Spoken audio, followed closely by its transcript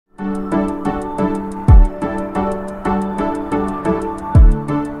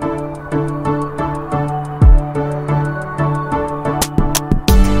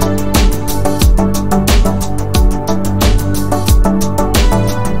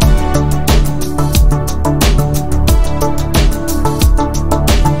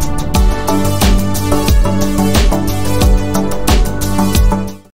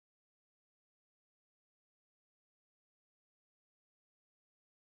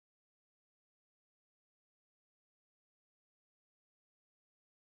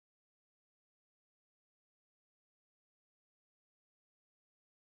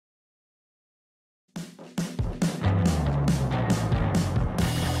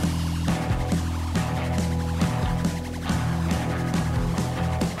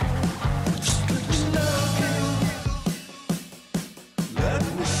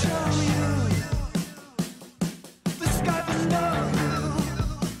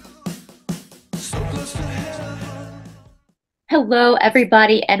Hello,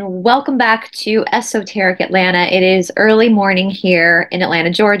 everybody, and welcome back to Esoteric Atlanta. It is early morning here in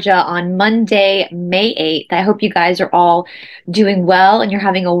Atlanta, Georgia on Monday, May 8th. I hope you guys are all doing well and you're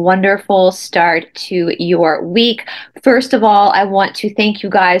having a wonderful start to your week. First of all, I want to thank you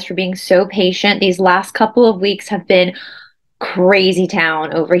guys for being so patient. These last couple of weeks have been crazy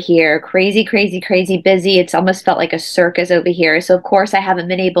town over here. Crazy, crazy, crazy busy. It's almost felt like a circus over here. So, of course, I haven't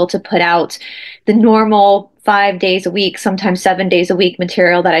been able to put out the normal 5 days a week, sometimes 7 days a week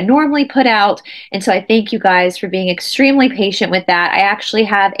material that I normally put out. And so I thank you guys for being extremely patient with that. I actually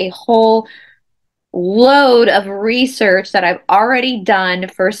have a whole load of research that I've already done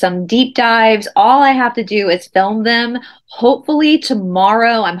for some deep dives. All I have to do is film them. Hopefully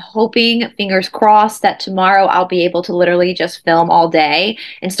tomorrow, I'm hoping, fingers crossed, that tomorrow I'll be able to literally just film all day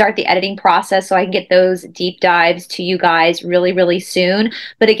and start the editing process so I can get those deep dives to you guys really, really soon.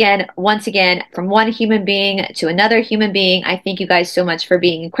 But again, once again, from one human being to another human being, I thank you guys so much for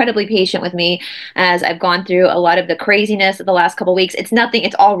being incredibly patient with me as I've gone through a lot of the craziness of the last couple of weeks. It's nothing,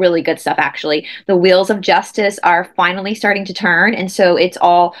 it's all really good stuff, actually. The wheels of justice are finally starting to turn, and so it's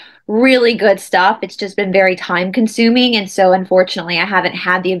all really good stuff. It's just been very time consuming, and so unfortunately I haven't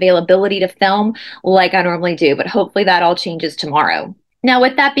had the availability to film like I normally do, but hopefully that all changes tomorrow. Now,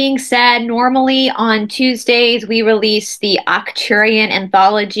 with that being said, normally on Tuesdays we release the Arcturian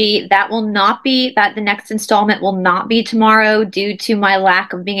anthology. That will not be, that the next installment will not be tomorrow due to my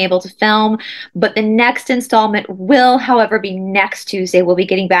lack of being able to film, but the next installment will, however, be next Tuesday. We'll be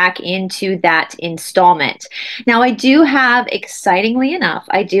getting back into that installment. Now, I do have, excitingly enough,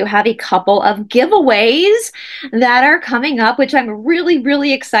 I do have a couple of giveaways that are coming up, which I'm really,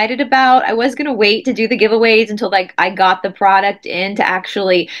 really excited about. I was going to wait to do the giveaways until like I got the product in to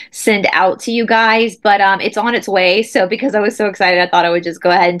actually send out to you guys, but it's on its way. So because I was so excited, I thought I would just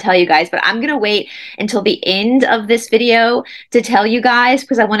go ahead and tell you guys, but I'm gonna wait until the end of this video to tell you guys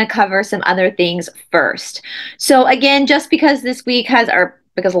because I want to cover some other things first. So again, just because this week has our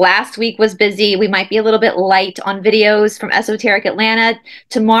because last week was busy, we might be a little bit light on videos from Esoteric Atlanta.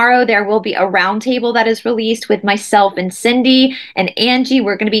 Tomorrow, there will be a roundtable that is released with myself and Cindy and Angie.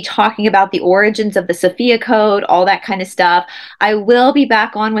 We're going to be talking about the origins of the Sophia Code, all that kind of stuff. I will be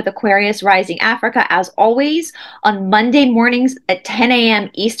back on with Aquarius Rising Africa, as always, on Monday mornings at 10 a.m.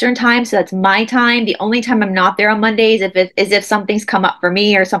 Eastern Time. So that's my time. The only time I'm not there on Mondays is if something's come up for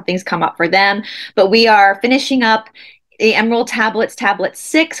me or something's come up for them. But we are finishing up the Emerald Tablets, Tablet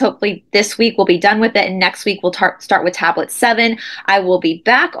 6. Hopefully this week we'll be done with it, and next week we'll start with Tablet 7. I will be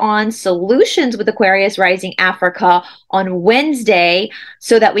back on Solutions with Aquarius Rising Africa on Wednesday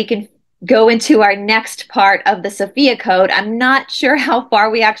so that we can go into our next part of the Sophia Code. I'm not sure how far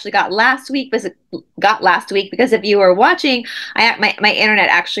we actually got last week, because if you were watching, my internet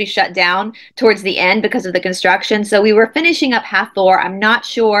actually shut down towards the end because of the construction. So we were finishing up Hathor. I'm not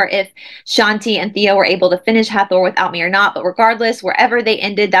sure if Shanti and Theo were able to finish Hathor without me or not, but regardless, wherever they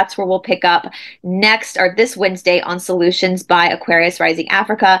ended, that's where we'll pick up next, or this Wednesday, on Solutions by Aquarius Rising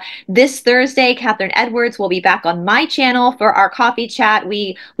Africa. This Thursday, Catherine Edwards will be back on my channel for our coffee chat.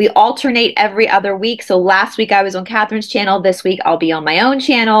 We alternate every other week. So last week I was on Catherine's channel. This week I'll be on my own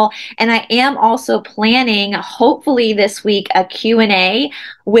channel. And I am also planning, hopefully this week, a Q&A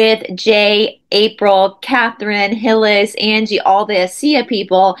with Jay, April, Catherine, Hillis, Angie, all the Asea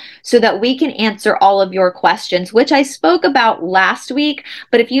people, so that we can answer all of your questions, which I spoke about last week.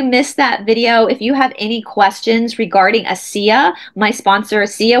 But if you missed that video, if you have any questions regarding Asea, my sponsor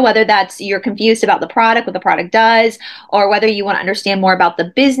Asea, whether that's you're confused about the product, what the product does, or whether you want to understand more about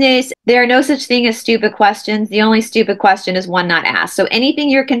the business, there are no such thing as stupid questions. The only stupid question is one not asked. So anything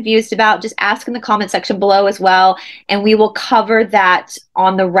you're confused about, just ask in the comment section below as well, and we will cover that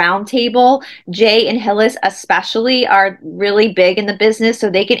on the roundtable. Jay and Hillis especially are really big in the business, so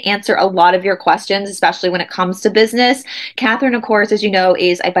they can answer a lot of your questions, especially when it comes to business. Catherine, of course, as you know,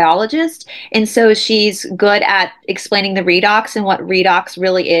 is a biologist, and so she's good at explaining the redox and what redox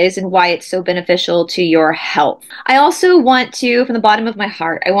really is and why it's so beneficial to your health. I also want to, from the bottom of my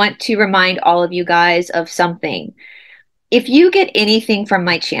heart, I want to remind all of you guys of something. If you get anything from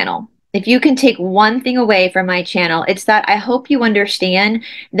my channel, if you can take one thing away from my channel, it's that I hope you understand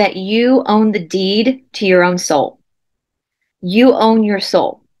that you own the deed to your own soul. You own your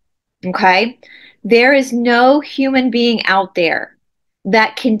soul, okay? There is no human being out there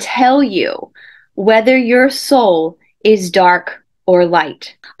that can tell you whether your soul is dark or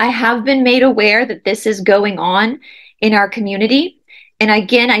light. I have been made aware that this is going on in our community. And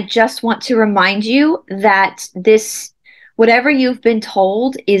again, I just want to remind you that whatever you've been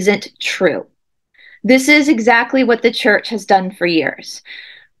told isn't true. This is exactly what the church has done for years.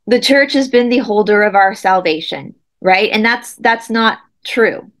 The church has been the holder of our salvation. right? And that's not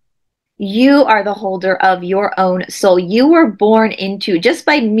true. You are the holder of your own soul. You were born into, just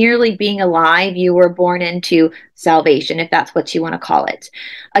by merely being alive, you were born into salvation, if that's what you want to call it.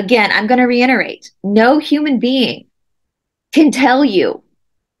 Again, I'm going to reiterate, no human being can tell you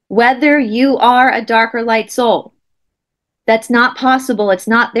whether you are a dark or light soul. That's not possible. It's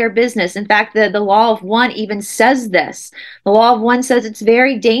not their business. In fact, the law of one even says this. The law of one says it's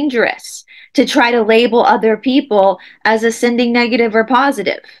very dangerous to try to label other people as ascending negative or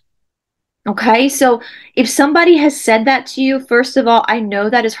positive. Okay, so if somebody has said that to you, first of all, I know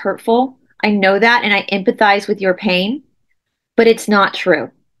that is hurtful. I know that, and I empathize with your pain, but it's not true.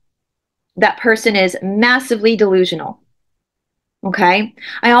 That person is massively delusional. Okay,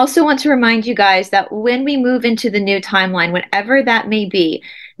 I also want to remind you guys that when we move into the new timeline, whenever that may be,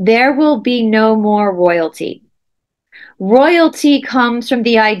 there will be no more royalty. Royalty comes from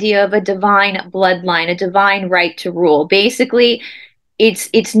the idea of a divine bloodline, a divine right to rule. Basically,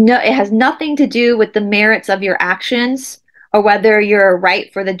 it has nothing to do with the merits of your actions or whether you're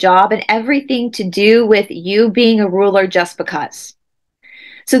right for the job, and everything to do with you being a ruler just because.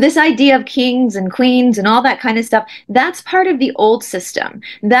 So this idea of kings and queens and all that kind of stuff, that's part of the old system.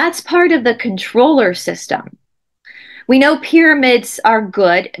 That's part of the controller system. We know pyramids are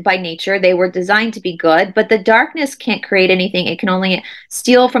good by nature. They were designed to be good, but the darkness can't create anything. It can only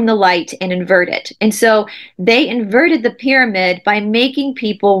steal from the light and invert it. And so they inverted the pyramid by making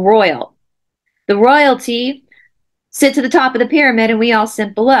people royal. The royalty sits at the top of the pyramid and we all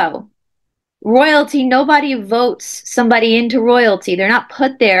sit below. Royalty, nobody votes somebody into royalty. They're not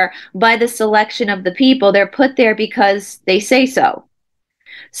put there by the selection of the people. They're put there because they say so.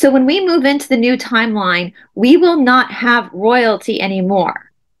 So when we move into the new timeline, we will not have royalty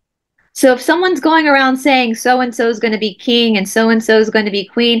anymore. So if someone's going around saying so-and-so is going to be king and so-and-so is going to be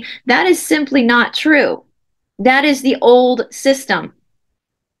queen, that is simply not true. That is the old system.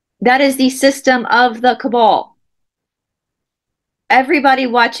 That is the system of the cabal. Everybody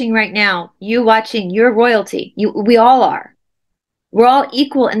watching right now, you watching, you're royalty. We all are. We're all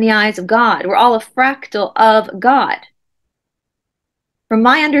equal in the eyes of God. We're all a fractal of God. From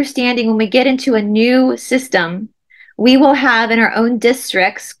my understanding, when we get into a new system, we will have in our own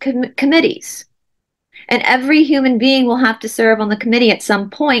districts committees. And every human being will have to serve on the committee at some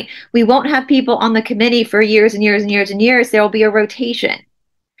point. We won't have people on the committee for years and years and years and years. There will be a rotation.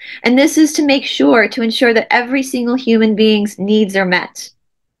 And this is to ensure that every single human being's needs are met,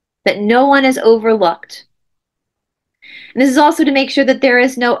 that no one is overlooked. And this is also to make sure that there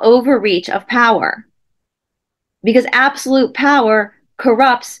is no overreach of power, because absolute power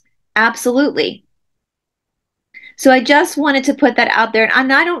corrupts absolutely. So I just wanted to put that out there.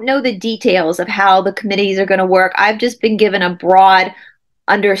 And I don't know the details of how the committees are going to work. I've just been given a broad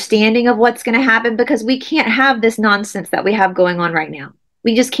understanding of what's going to happen, because we can't have this nonsense that we have going on right now.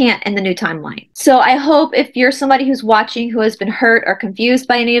 We just can't in the new timeline. So I hope if you're somebody who's watching who has been hurt or confused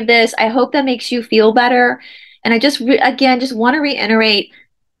by any of this, I hope that makes you feel better. And I again, just want to reiterate,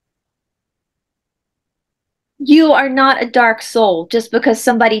 you are not a dark soul just because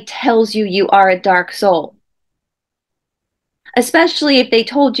somebody tells you you are a dark soul. Especially if they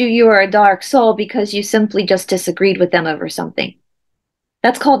told you you are a dark soul because you simply just disagreed with them over something.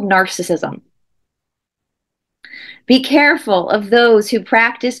 That's called narcissism. Be careful of those who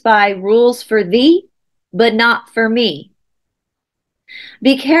practice by rules for thee, but not for me.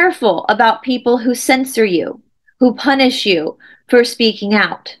 Be careful about people who censor you, who punish you for speaking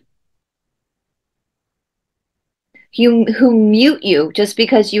out, who mute you just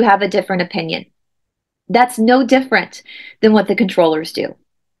because you have a different opinion. That's no different than what the controllers do.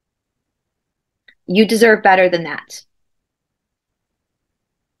 You deserve better than that.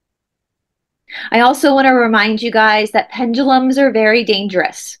 I also want to remind you guys that pendulums are very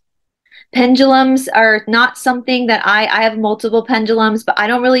dangerous. Pendulums are not something that I have multiple pendulums, but I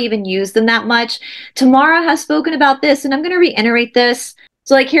don't really even use them that much. Tamara has spoken about this, and I'm going to reiterate this.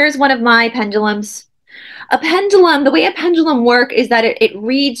 So like, here's one of my pendulums. A pendulum, the way a pendulum works is that it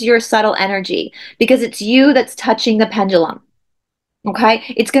reads your subtle energy, because it's you that's touching the pendulum. Okay?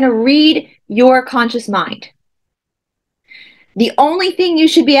 It's going to read your conscious mind. The only thing you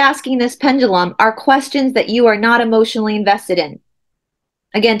should be asking this pendulum are questions that you are not emotionally invested in.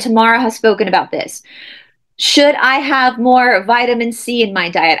 Again, Tamara has spoken about this. Should I have more vitamin C in my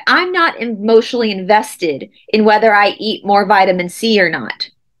diet? I'm not emotionally invested in whether I eat more vitamin C or not.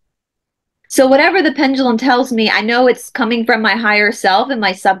 So whatever the pendulum tells me, I know it's coming from my higher self and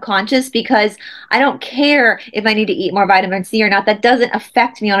my subconscious, because I don't care if I need to eat more vitamin C or not. That doesn't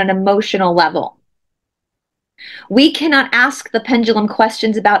affect me on an emotional level. We cannot ask the pendulum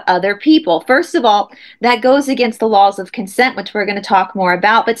questions about other people. First of all, that goes against the laws of consent, which we're going to talk more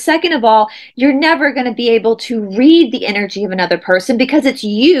about. But second of all, you're never going to be able to read the energy of another person because it's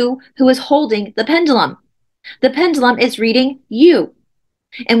you who is holding the pendulum. The pendulum is reading you.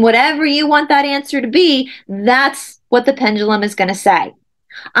 And whatever you want that answer to be, that's what the pendulum is going to say.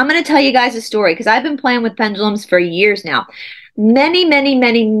 I'm going to tell you guys a story because I've been playing with pendulums for years now. Many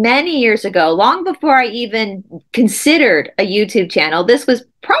years ago, long before I even considered a YouTube channel, this was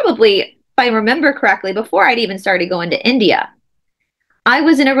probably, if I remember correctly, before I'd even started going to India. I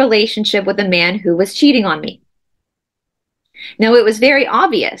was in a relationship with a man who was cheating on me. Now, it was very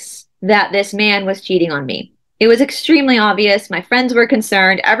obvious that this man was cheating on me. It was extremely obvious. My friends were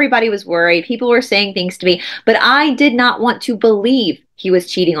concerned. Everybody was worried. People were saying things to me, but I did not want to believe he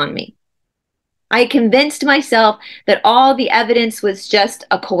was cheating on me. I convinced myself that all the evidence was just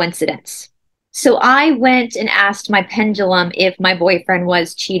a coincidence. So I went and asked my pendulum if my boyfriend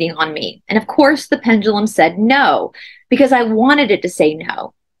was cheating on me. And of course, the pendulum said no, because I wanted it to say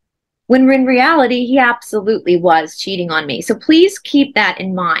no. When in reality, he absolutely was cheating on me. So please keep that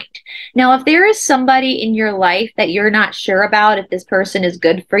in mind. Now, if there is somebody in your life that you're not sure about if this person is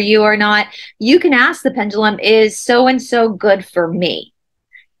good for you or not, you can ask the pendulum, is so-and-so good for me?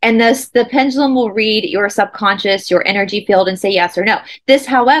 And the pendulum will read your subconscious, your energy field, and say yes or no. This,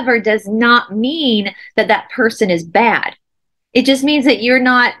 however, does not mean that that person is bad. It just means that you're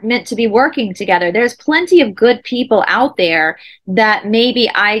not meant to be working together. There's plenty of good people out there that maybe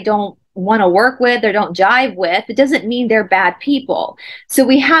I don't want to work with or don't jive with. It doesn't mean they're bad people. So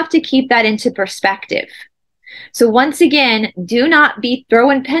we have to keep that into perspective. So once again, do not be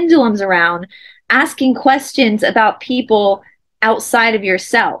throwing pendulums around, asking questions about people outside of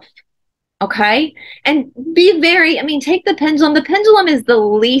yourself. Okay? And be very, take the pendulum. The pendulum is the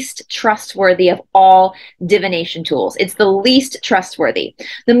least trustworthy of all divination tools. It's the least trustworthy.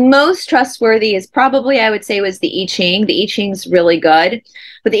 The most trustworthy is probably, I would say, was the I Ching. The I Ching's really good,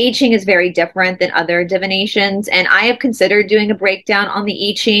 but the I Ching is very different than other divinations. And I have considered doing a breakdown on the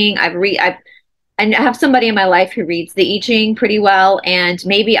I Ching. I have somebody in my life who reads the I Ching pretty well, and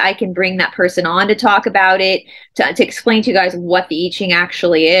maybe I can bring that person on to talk about it, to explain to you guys what the I Ching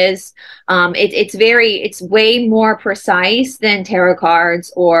actually is. It's way more precise than tarot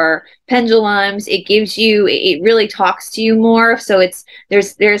cards or pendulums. It really talks to you more. So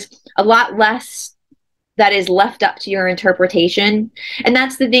there's a lot less that is left up to your interpretation. And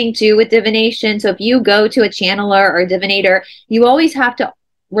that's the thing too with divination. So if you go to a channeler or a divinator, you always have to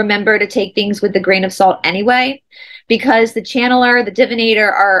remember to take things with a grain of salt anyway, because the channeler, the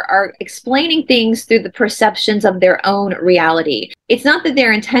divinator are explaining things through the perceptions of their own reality. It's not that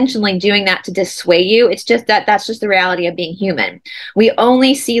they're intentionally doing that to dissuade you. It's just that that's just the reality of being human. We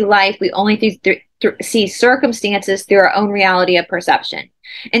only see life, we only see circumstances through our own reality of perception.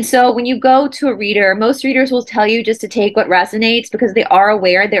 And so when you go to a reader, most readers will tell you just to take what resonates, because they are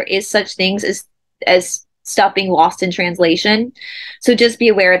aware there is such things as stuff being lost in translation. So just be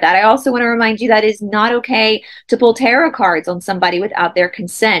aware of that. I also want to remind you that it is not okay to pull tarot cards on somebody without their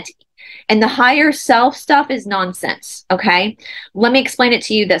consent. And the higher self stuff is nonsense, okay? Let me explain it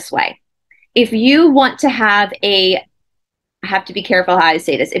to you this way. If you want to have I have to be careful how I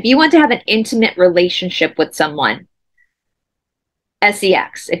say this. If you want to have an intimate relationship with someone,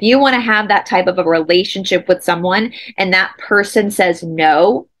 sex, if you want to have that type of a relationship with someone and that person says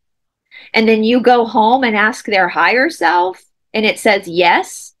no, and then you go home and ask their higher self and it says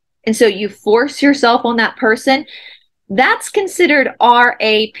yes, and so you force yourself on that person, that's considered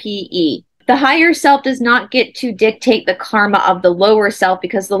RAPE. The higher self does not get to dictate the karma of the lower self,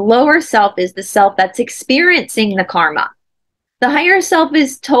 because the lower self is the self that's experiencing the karma. The higher self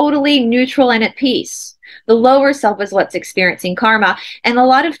is totally neutral and at peace. The lower self is what's experiencing karma. And a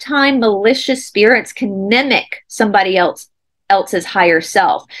lot of time, malicious spirits can mimic somebody else's higher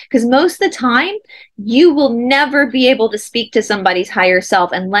self, because most of the time you will never be able to speak to somebody's higher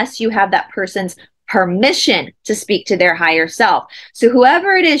self unless you have that person's permission to speak to their higher self. So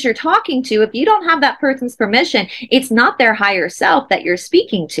whoever it is you're talking to, if you don't have that person's permission, it's not their higher self that you're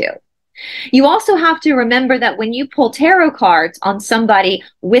speaking to. You also have to remember that when you pull tarot cards on somebody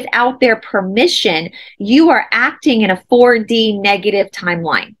without their permission, you are acting in a 4D negative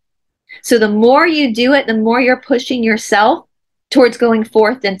timeline. So the more you do it, the more you're pushing yourself towards going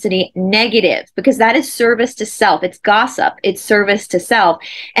fourth density negative, because that is service to self. It's gossip. It's service to self.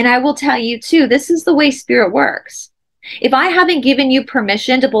 And I will tell you too, this is the way spirit works. If I haven't given you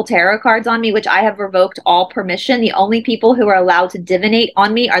permission to pull tarot cards on me, which I have revoked all permission, the only people who are allowed to divinate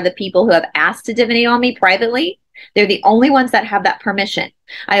on me are the people who have asked to divinate on me privately. They're the only ones that have that permission.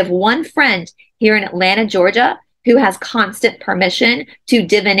 I have one friend here in Atlanta, Georgia, who has constant permission to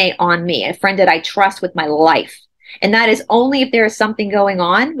divinate on me, a friend that I trust with my life. And that is only if there is something going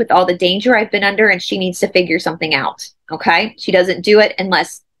on with all the danger I've been under and she needs to figure something out. Okay. She doesn't do it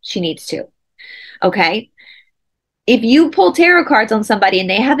unless she needs to. Okay. If you pull tarot cards on somebody and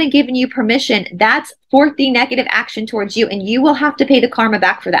they haven't given you permission, that's fourth negative action towards you, and you will have to pay the karma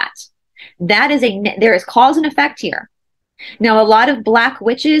back for that. There is cause and effect here. Now, a lot of black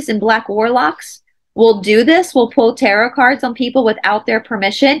witches and black warlocks will do this, will pull tarot cards on people without their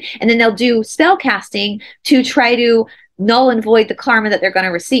permission, and then they'll do spell casting to try to null and void the karma that they're going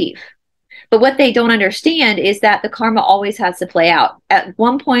to receive. But what they don't understand is that the karma always has to play out. At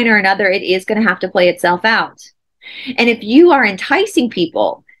one point or another, it is going to have to play itself out. And if you are enticing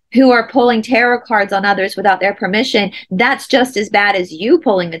people who are pulling tarot cards on others without their permission, that's just as bad as you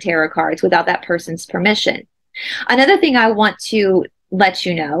pulling the tarot cards without that person's permission. Another thing I want to let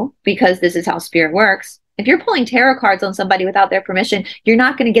you know, because this is how spirit works, if you're pulling tarot cards on somebody without their permission, you're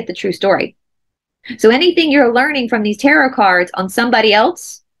not going to get the true story. So anything you're learning from these tarot cards on somebody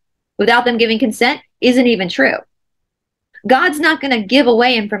else without them giving consent isn't even true. God's not going to give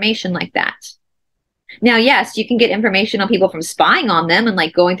away information like that. Now, yes, you can get information on people from spying on them and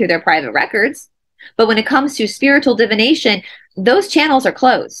like going through their private records. But when it comes to spiritual divination, those channels are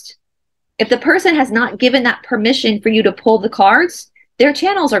closed. If the person has not given that permission for you to pull the cards, their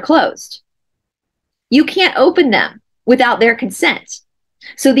channels are closed. You can't open them without their consent.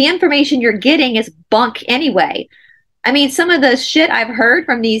 So the information you're getting is bunk anyway. I mean, some of the shit I've heard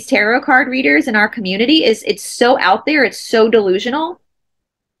from these tarot card readers in our community it's so out there, it's so delusional.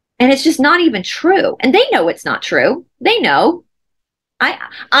 And it's just not even true. And they know it's not true. They know.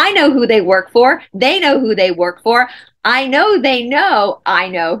 I know who they work for. They know who they work for. I know they know I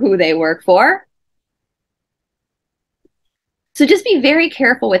know who they work for. So just be very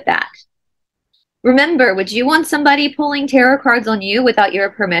careful with that. Remember, would you want somebody pulling tarot cards on you without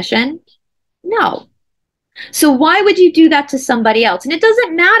your permission? No. So why would you do that to somebody else? And it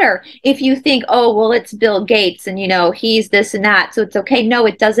doesn't matter if you think, oh, well, it's Bill Gates and, you know, he's this and that, so it's okay. No,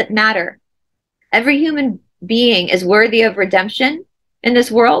 it doesn't matter. Every human being is worthy of redemption in this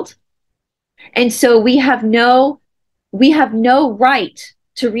world. And so we have no right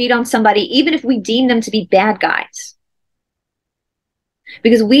to read on somebody, even if we deem them to be bad guys,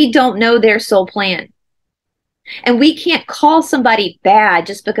 because we don't know their soul plan. And we can't call somebody bad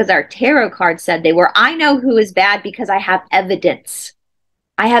just because our tarot card said they were. I know who is bad because I have evidence.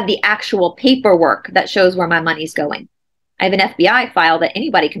 I have the actual paperwork that shows where my money's going. I have an FBI file that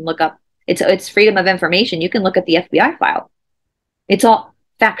anybody can look up. It's freedom of information. You can look at the FBI file. It's all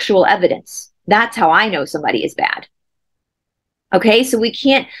factual evidence. That's how I know somebody is bad. Okay, so we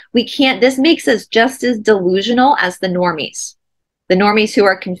can't, this makes us just as delusional as the normies. The normies who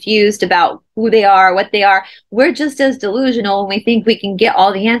are confused about who they are, what they are. We're just as delusional when we think we can get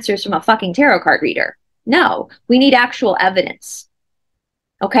all the answers from a fucking tarot card reader. No, we need actual evidence.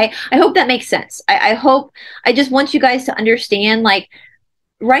 Okay, I hope that makes sense. I just want you guys to understand, like,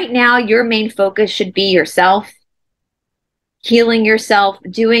 right now, your main focus should be yourself, healing yourself,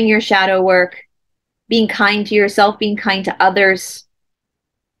 doing your shadow work, being kind to yourself, being kind to others.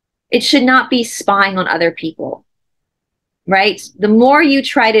 It should not be spying on other people. Right? The more you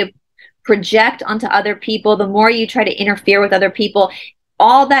try to project onto other people, the more you try to interfere with other people,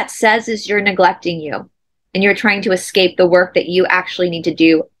 all that says is you're neglecting you and you're trying to escape the work that you actually need to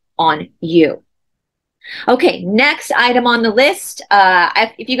do on you. Okay, next item on the list.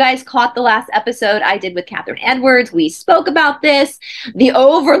 If you guys caught the last episode I did with Catherine Edwards, we spoke about this. The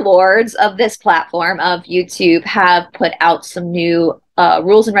overlords of this platform of YouTube have put out some new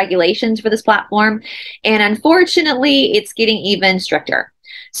rules and regulations for this platform. And unfortunately, it's getting even stricter.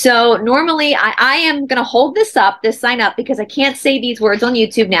 So normally I am going to hold this sign up, because I can't say these words on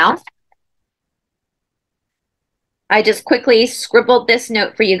YouTube now. I just quickly scribbled this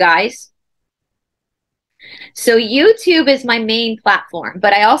note for you guys. So YouTube is my main platform,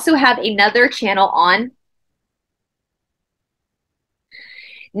 but I also have another channel on.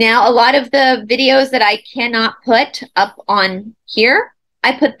 Now, a lot of the videos that I cannot put up on here,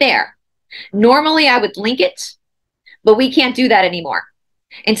 I put there. Normally, I would link it, but we can't do that anymore.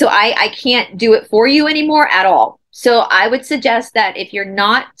 And so I can't do it for you anymore at all. So I would suggest that if you're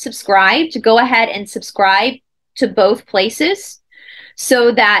not subscribed, go ahead and subscribe to both places,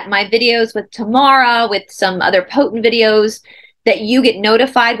 so that my videos with Tamara, with some other potent videos, that you get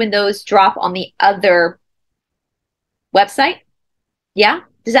notified when those drop on the other website. Yeah?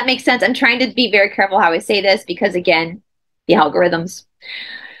 Does that make sense? I'm trying to be very careful how I say this because, again, the algorithms.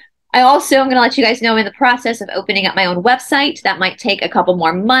 I also am going to let you guys know I'm in the process of opening up my own website. That might take a couple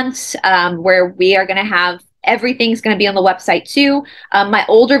more months, where we are going to have everything's going to be on the website too. My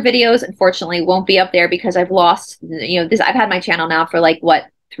older videos, unfortunately, won't be up there because I've lost, this. I've had my channel now for like what,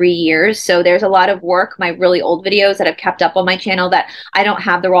 3 years. So there's a lot of work, my really old videos that I've kept up on my channel that I don't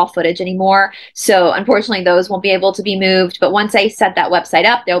have the raw footage anymore. So unfortunately, those won't be able to be moved. But once I set that website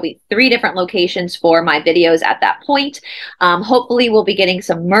up, there'll be 3 different locations for my videos at that point. Hopefully we'll be getting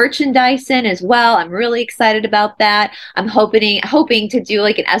some merchandise in as well. I'm really excited about that. I'm hoping to do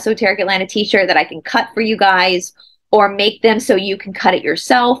like an Esoteric Atlanta t-shirt that I can cut for you guys, or make them so you can cut it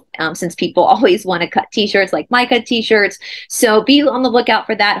yourself, since people always want to cut t-shirts like my cut t-shirts. So be on the lookout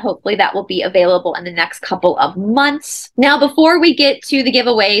for that. Hopefully that will be available in the next couple of months. Now, before we get to the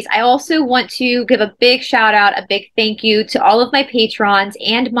giveaways, I also want to give a big shout out, a big thank you to all of my patrons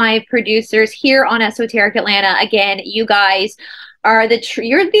and my producers here on Esoteric Atlanta. Again, you guys are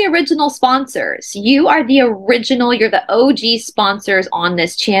you're the original sponsors. You are the original, you're the OG sponsors on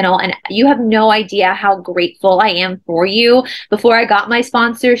this channel, and you have no idea how grateful I am for you. Before I got my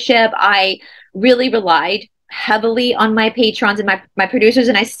sponsorship, I really relied heavily on my patrons and my producers,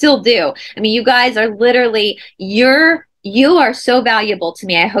 and I still do. I mean, you guys are literally, you are so valuable to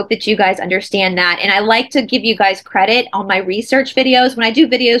me. I hope that you guys understand that. And I like to give you guys credit on my research videos. When I do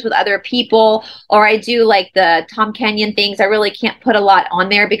videos with other people, or I do like the Tom Kenyon things, I really can't put a lot on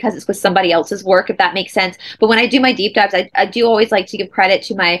there because it's with somebody else's work, if that makes sense. But when I do my deep dives, I do always like to give credit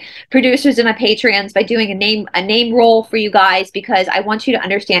to my producers and my Patreons by doing a name roll for you guys, because I want you to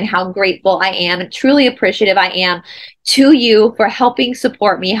understand how grateful I am and truly appreciative I am to you for helping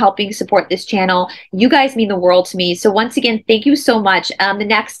support me, helping support this channel. You guys mean the world to me. So once again, thank you so much. The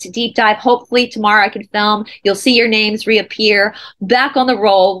next deep dive, hopefully tomorrow I can film. You'll see your names reappear back on the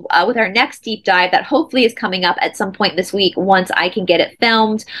roll with our next deep dive that hopefully is coming up at some point this week once I can get it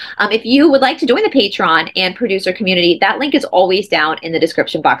filmed. If you would like to join the Patreon and producer community, that link is always down in the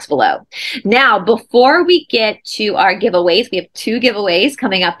description box below. Now, before we get to our giveaways, we have 2 giveaways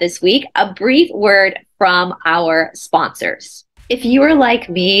coming up this week. A brief word from our sponsors. If you are like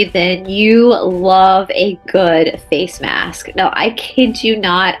me, then you love a good face mask. No, I kid you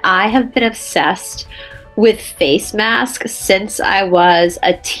not. I have been obsessed with face masks since I was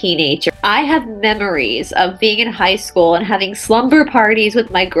a teenager. I have memories of being in high school and having slumber parties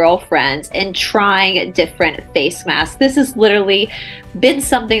with my girlfriends and trying different face masks. This has literally been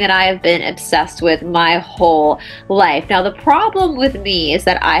something that I have been obsessed with my whole life. Now, the problem with me is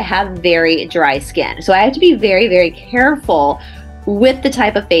that I have very dry skin. So I have to be very, very careful with the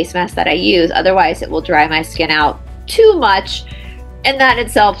type of face mask that I use. Otherwise, it will dry my skin out too much, and that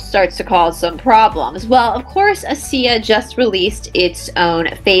itself starts to cause some problems. Well, of course, Asea just released its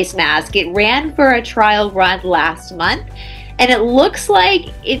own face mask. It ran for a trial run last month, and it looks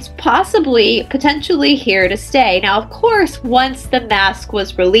like it's potentially here to stay. Now, of course, once the mask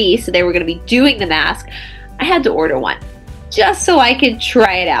was released, they were going to be doing the mask, I had to order one just so I could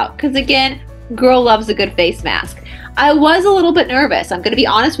try it out. Because again, girl loves a good face mask. I was a little bit nervous. I'm going to be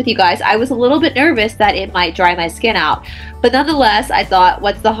honest with you guys. I was a little bit nervous that it might dry my skin out. But nonetheless, I thought,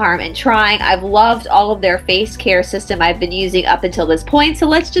 what's the harm in trying? I've loved all of their face care system I've been using up until this point, so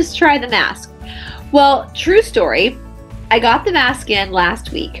let's just try the mask. Well, true story, I got the mask in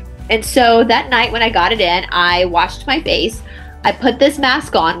last week. And so that night when I got it in, I washed my face. I put this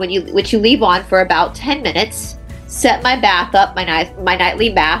mask on, which you leave on for about 10 minutes. Set my bath up, my nightly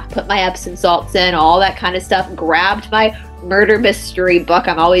bath, put my Epsom salts in, all that kind of stuff, grabbed my murder mystery book.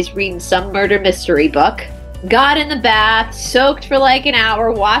 I'm always reading some murder mystery book. Got in the bath, soaked for like an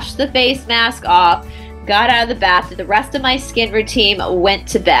hour, washed the face mask off, got out of the bath, did the rest of my skin routine, went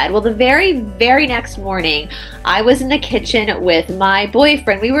to bed. Well, the very, very next morning, I was in the kitchen with my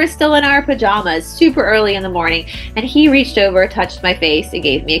boyfriend. We were still in our pajamas, super early in the morning, and he reached over, touched my face, and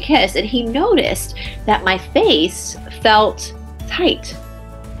gave me a kiss. And he noticed that my face felt tight.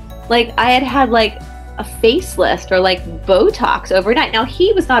 Like I had had like a facelift or like Botox overnight. Now,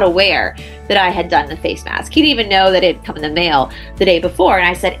 he was not aware that I had done the face mask. He didn't even know that it had come in the mail the day before. And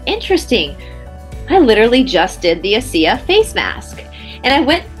I said, interesting. I literally just did the Asea face mask. And I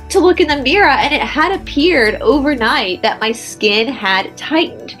went to look in the mirror, and it had appeared overnight that my skin had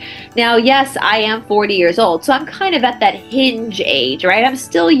tightened. Now, yes, I am 40 years old, so I'm kind of at that hinge age, right? I'm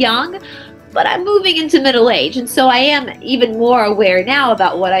still young, but I'm moving into middle age. And so I am even more aware now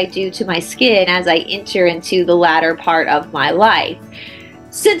about what I do to my skin as I enter into the latter part of my life.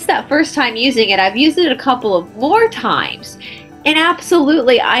 Since that first time using it, I've used it a couple of more times. And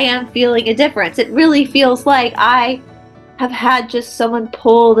absolutely, I am feeling a difference. It really feels like I have had just someone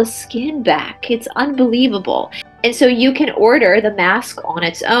pull the skin back. It's unbelievable. And so you can order the mask on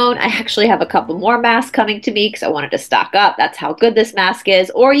its own. I actually have a couple more masks coming to me because I wanted to stock up. That's how good this mask is.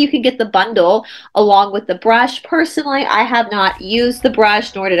 Or you can get the bundle along with the brush. Personally, I have not used the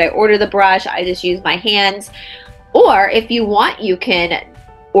brush, nor did I order the brush. I just use my hands. Or if you want, you can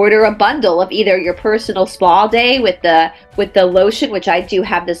order a bundle of either your personal spa day with the lotion, which I do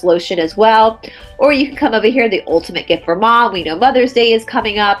have this lotion as well, or you can come over here, the ultimate gift for mom. We know Mother's Day is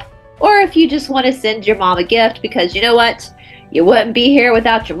coming up. Or if you just want to send your mom a gift because you know what? You wouldn't be here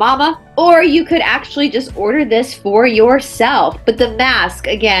without your mama. Or you could actually just order this for yourself. But the mask,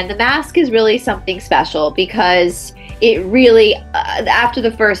 again, the mask is really something special because it really, after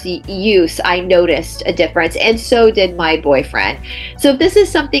the first use, I noticed a difference, and so did my boyfriend. So if this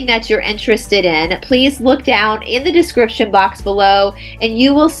is something that you're interested in, please look down in the description box below, and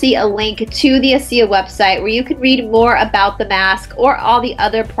you will see a link to the Asea website where you can read more about the mask or all the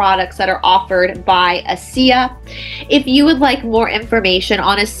other products that are offered by Asea. If you would like more information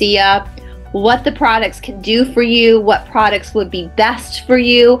on Asea, what the products can do for you, what products would be best for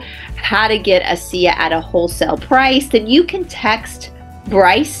you, how to get Asea at a wholesale price, then you can text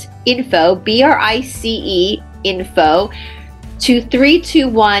BRICEinfo, B-R-I-C-E info, to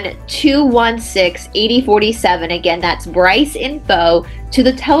 321-216-8047. Again, that's BRICEinfo to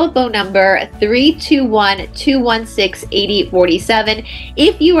the telephone number 321-216-8047.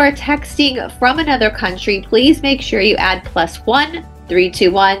 If you are texting from another country, please make sure you add +1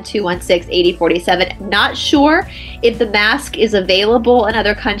 321-216-8047. Not sure if the mask is available in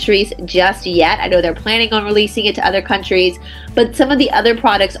other countries just yet. I know they're planning on releasing it to other countries, but some of the other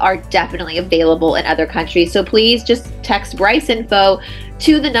products are definitely available in other countries. So please just text BRICEinfo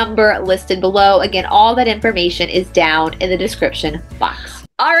to the number listed below. Again, all that information is down in the description box.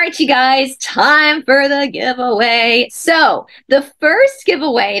 All right, you guys, time for the giveaway. So the first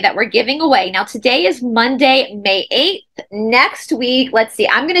giveaway that we're giving away, now today is Monday, May 8th. Next week, let's see,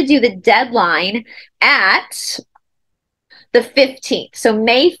 I'm going to do the deadline at the 15th. So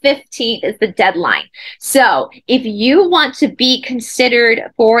May 15th is the deadline. So if you want to be considered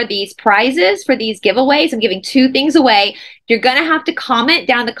for these prizes, for these giveaways, I'm giving 2 things away. You're going to have to comment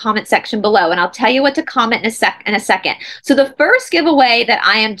down in the comment section below, and I'll tell you what to comment in a second. So the first giveaway that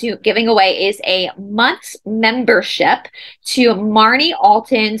I am giving away is a month's membership to Marnie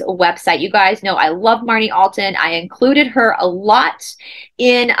Alton's website. You guys know I love Marnie Alton. I included her a lot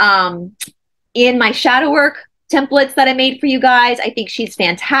in my shadow work templates that I made for you guys. I think she's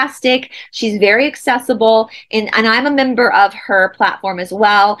fantastic. She's very accessible, and I'm a member of her platform as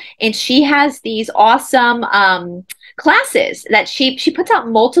well. And she has these awesome classes that she puts out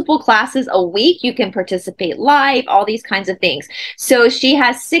multiple classes a week. You can participate live, all these kinds of things. So she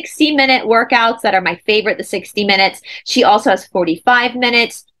has 60-minute workouts that are my favorite, the 60 minutes. She also has 45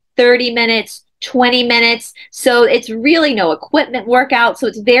 minutes, 30 minutes, 20 minutes. So it's really no equipment workout. So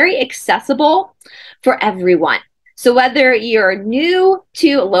it's very accessible for everyone. So whether you're new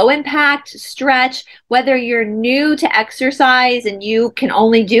to low impact stretch, whether you're new to exercise and you can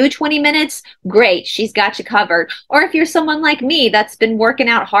only do 20 minutes, great, she's got you covered. Or if you're someone like me that's been working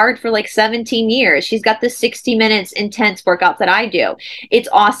out hard for like 17 years, she's got the 60 minutes intense workouts that I do. It's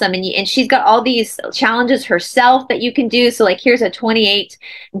awesome. And she's got all these challenges herself that you can do. So like here's a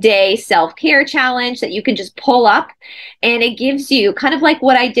 28-day self-care challenge that you can just pull up, and it gives you kind of like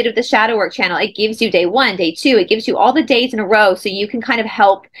what I did with the shadow work channel. It gives you day 1, day 2, it gives you all the days in a row so you can kind of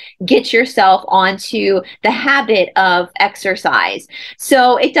help get yourself onto the habit of exercise.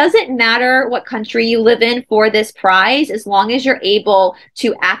 So it doesn't matter what country you live in for this prize, as long as you're able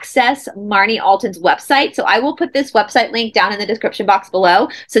to access Marnie Alton's website. So I will put this website link down in the description box below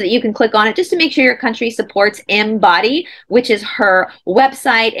so that you can click on it just to make sure your country supports Embody, which is her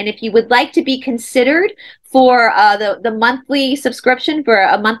website. And if you would like to be considered for the monthly subscription, for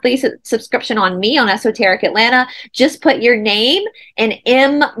a monthly subscription on me, on Esoteric Atlanta, just put your name and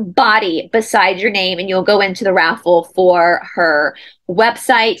Embody beside your name, and you'll go into the raffle for her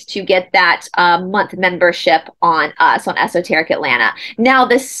website to get that month membership on us, on Esoteric Atlanta. Now,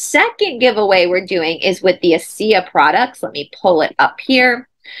 the second giveaway we're doing is with the Asea products. Let me pull it up here.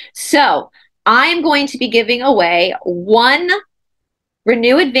 So I'm going to be giving away one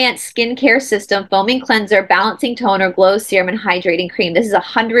Renew Advanced Skincare System, Foaming Cleanser, Balancing Toner, Glow Serum, and Hydrating Cream. This is a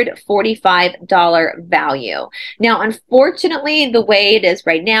 $145 value. Now, unfortunately, the way it is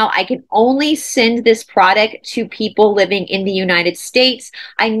right now, I can only send this product to people living in the United States.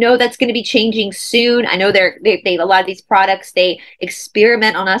 I know that's going to be changing soon. I know a lot of these products, they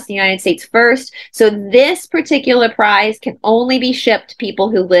experiment on us in the United States first. So this particular prize can only be shipped to people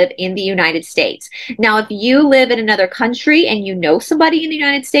who live in the United States. Now, if you live in another country and you know somebody in the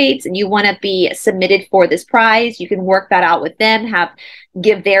United States and you want to be submitted for this prize, you can work that out with them,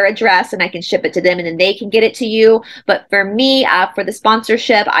 give their address, and I can ship it to them and then they can get it to you. But for me, for the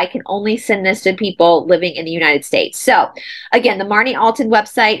sponsorship, I can only send this to people living in the United States. So again, the Marnie Alton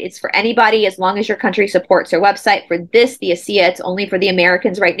website, it's for anybody as long as your country supports their website. For this, the Asea, it's only for the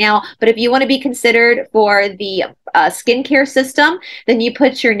Americans right now. But if you want to be considered for the skincare system, then you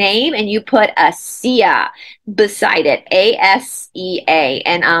put your name and you put Asea beside it, ASEA,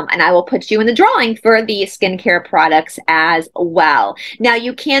 and I will put you in the drawing for the skincare products as well. Now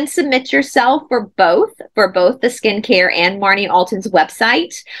you can submit yourself for both the skincare and Marnie Alton's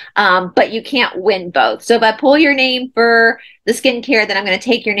website, but you can't win both. So if I pull your name for the skincare, then I'm going to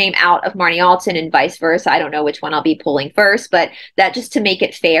take your name out of Marnie Alton and vice versa. I don't know which one I'll be pulling first, but that just to make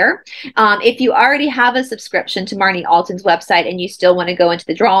it fair. If you already have a subscription to Marnie Alton's website and you still want to go into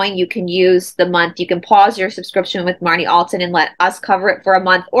the drawing, you can use the month. You can pause your subscription with Marnie Alton and let us cover it for a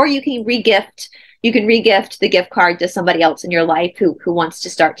month, or you can regift. You can regift the gift card to somebody else in your life who wants to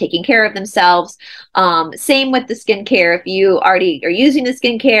start taking care of themselves. Same with the skincare. If you already are using the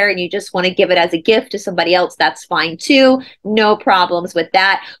skincare and you just want to give it as a gift to somebody else, that's fine too. No problems with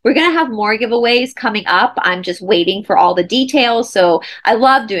that. We're going to have more giveaways coming up. I'm just waiting for all the details. So I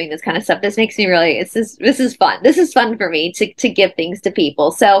love doing this kind of stuff. This makes me really, this is fun. This is fun for me to give things to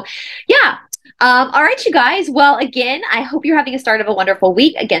people. So yeah. All right, you guys. Well, again, I hope you're having a start of a wonderful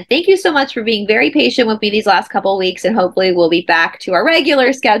week. Again, thank you so much for being very patient with me these last couple of weeks, and hopefully we'll be back to our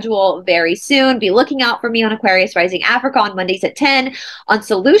regular schedule very soon. Be looking out for me on Aquarius Rising Africa on Mondays at 10, on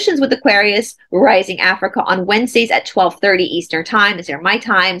Solutions with Aquarius Rising Africa on Wednesdays at 12:30 Eastern Time. These are my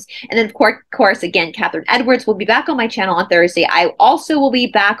times. And then, of course, again, Catherine Edwards will be back on my channel on Thursday. I also will be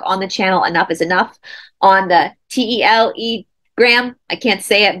back on the channel Enough is Enough on the Telegram. I can't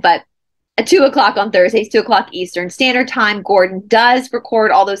say it, but at 2 o'clock on Thursdays, 2 o'clock Eastern Standard Time. Gordon does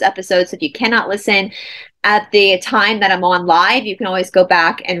record all those episodes. So if you cannot listen at the time that I'm on live, you can always go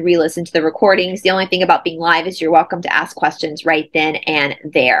back and re-listen to the recordings. The only thing about being live is you're welcome to ask questions right then and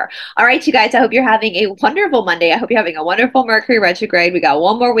there. All right, you guys, I hope you're having a wonderful Monday. I hope you're having a wonderful Mercury retrograde. We got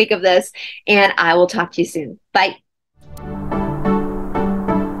one more week of this, and I will talk to you soon. Bye.